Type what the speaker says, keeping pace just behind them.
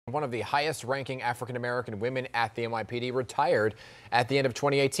One of the highest ranking African-American women at the NYPD retired at the end of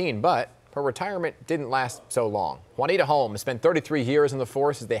 2018, but her retirement didn't last so long. Juanita Holmes spent 33 years in the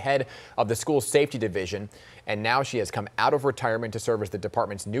force as the head of the school safety division, and now she has come out of retirement to serve as the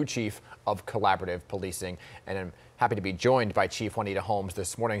department's new chief of collaborative policing. And I'm happy to be joined by Chief Juanita Holmes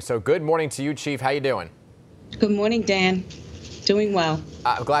this morning. So good morning to you, Chief. How you doing? Good morning, Dan. Doing well.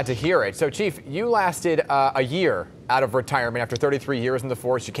 I'm glad to hear it. So, Chief, you lasted a year out of retirement after 33 years in the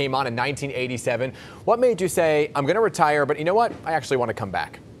force. You came on in 1987. What made you say, I'm going to retire, but you know what? I actually want to come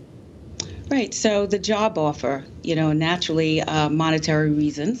back? Right. So the job offer, naturally monetary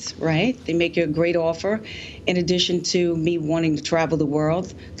reasons, right? They make you a great offer. In addition to me wanting to travel the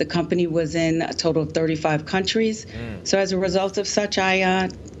world, the company was in a total of 35 countries. So as a result of such, I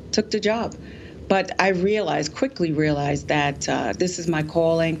took the job. But I quickly realized that this is my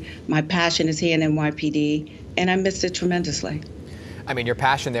calling. My passion is here in NYPD, and I missed it tremendously. I mean, your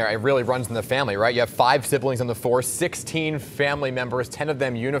passion there, it really runs in the family, right? You have 5 siblings on the force, 16 family members, 10 of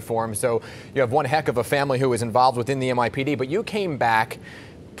them uniformed. So you have one heck of a family who is involved within the NYPD. But you came back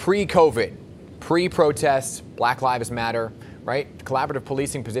pre-COVID, pre-protests, Black Lives Matter, right? Collaborative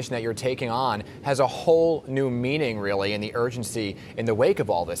policing position that you're taking on has a whole new meaning, really, in the urgency in the wake of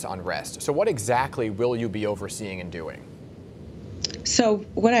all this unrest. So what exactly will you be overseeing and doing? So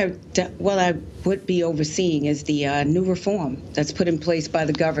what I would be overseeing is the new reform that's put in place by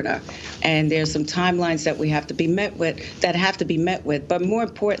the governor, and there's some timelines that have to be met with. But more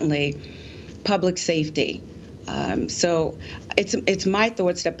importantly, public safety. So it's my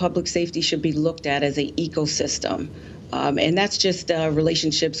thoughts that public safety should be looked at as an ecosystem. And that's just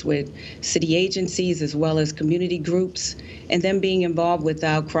relationships with city agencies as well as community groups, and then being involved with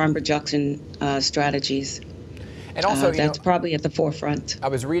our crime reduction strategies. And also, that's probably at the forefront. I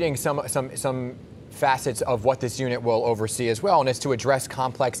was reading some facets of what this unit will oversee as well, and it's to address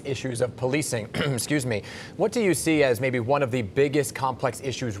complex issues of policing. Excuse me. What do you see as maybe one of the biggest complex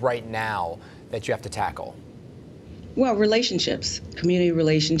issues right now that you have to tackle? Well, relationships, community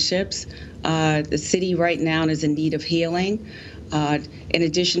relationships. The city right now is in need of healing. In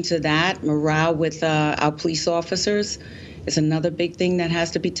addition to that, morale with our police officers is another big thing that has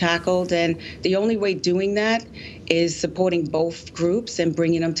to be tackled. And the only way doing that is supporting both groups and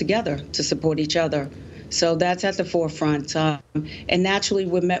bringing them together to support each other. So that's at the forefront. And naturally,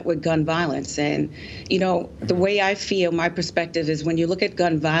 we're met with gun violence. And, the way I feel, my perspective is when you look at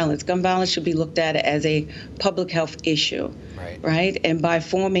gun violence should be looked at as a public health issue, right? And by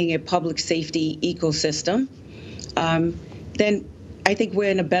forming a public safety ecosystem, then I think we're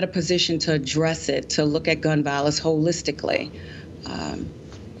in a better position to address it, to look at gun violence holistically.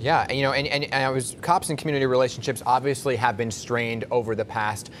 Yeah, and cops and community relationships obviously have been strained over the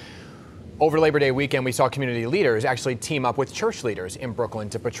past. Over Labor Day weekend, we saw community leaders actually team up with church leaders in Brooklyn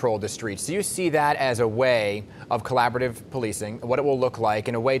to patrol the streets. Do you see that as a way of collaborative policing, what it will look like,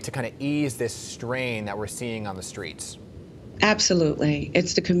 and a way to kind of ease this strain that we're seeing on the streets? Absolutely.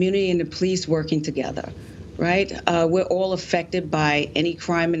 It's the community and the police working together. Right? We're all affected by any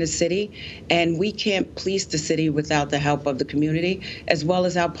crime in the city, and we can't police the city without the help of the community, as well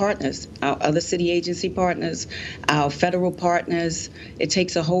as our partners, our other city agency partners, our federal partners. It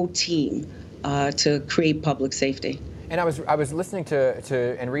takes a whole team to create public safety. And I was listening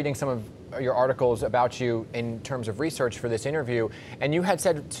to and reading some of your articles about you in terms of research for this interview, and you had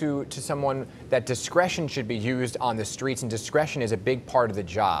said to someone that discretion should be used on the streets, and discretion is a big part of the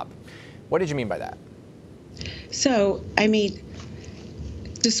job. What did you mean by that? So,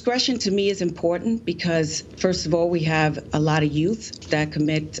 discretion to me is important because, first of all, we have a lot of youth that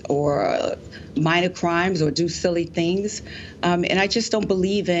commit or minor crimes or do silly things. And I just don't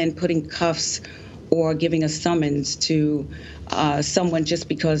believe in putting cuffs or giving a summons to someone just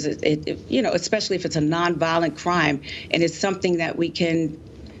because especially if it's a nonviolent crime and it's something that we can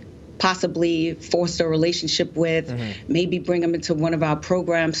possibly foster a relationship with, maybe bring them into one of our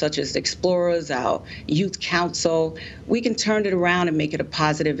programs such as Explorers, our Youth Council. We can turn it around and make it a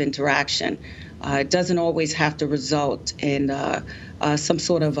positive interaction. It doesn't always have to result in some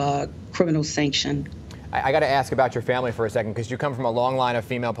sort of criminal sanction. I got to ask about your family for a second, because you come from a long line of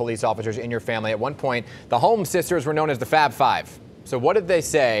female police officers in your family. At one point, the Holmes sisters were known as the Fab Five. So what did they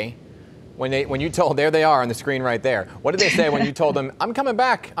say when you told, there they are on the screen right there, what did they say when you told them, I'm coming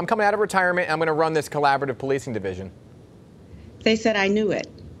back, I'm coming out of retirement, and I'm going to run this collaborative policing division? They said I knew it.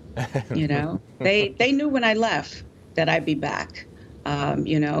 They knew when I left that I'd be back. And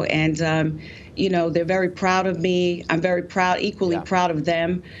they're very proud of me. I'm very proud, equally proud of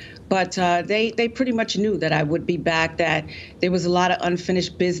them. But they pretty much knew that I would be back, that there was a lot of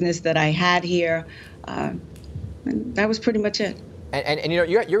unfinished business that I had here. And that was pretty much it. And you know,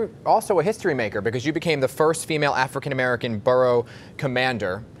 you're also a history maker because you became the first female African-American borough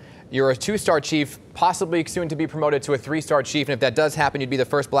commander. You're a 2-star chief, possibly soon to be promoted to a 3-star chief. And if that does happen, you'd be the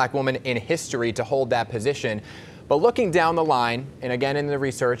first black woman in history to hold that position. But looking down the line, and again in the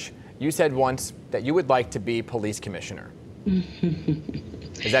research, you said once that you would like to be police commissioner.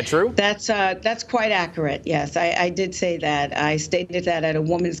 Is that true? That's quite accurate. Yes, I did say that. I stated that at a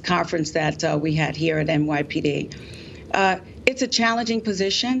women's conference that we had here at NYPD. It's a challenging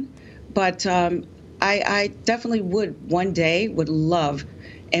position, but I definitely would love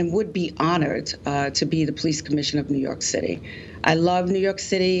and would be honored to be the police commissioner of New York City. I love New York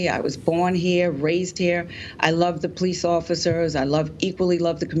City. I was born here, raised here. I love the police officers. I equally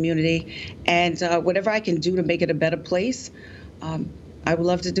love the community. And whatever I can do to make it a better place, I would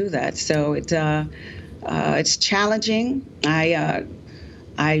love to do that. So it's challenging. I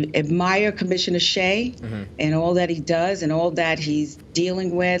admire Commissioner Shea and all that he does and all that he's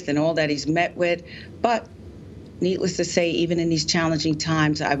dealing with and all that he's met with. But needless to say, even in these challenging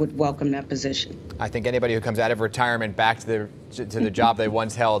times, I would welcome that position. I think anybody who comes out of retirement back to the job they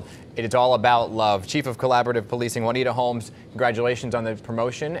once held, it is all about love. Chief of Collaborative Policing, Juanita Holmes, congratulations on the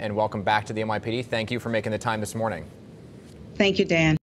promotion and welcome back to the NYPD. Thank you for making the time this morning. Thank you, Dan.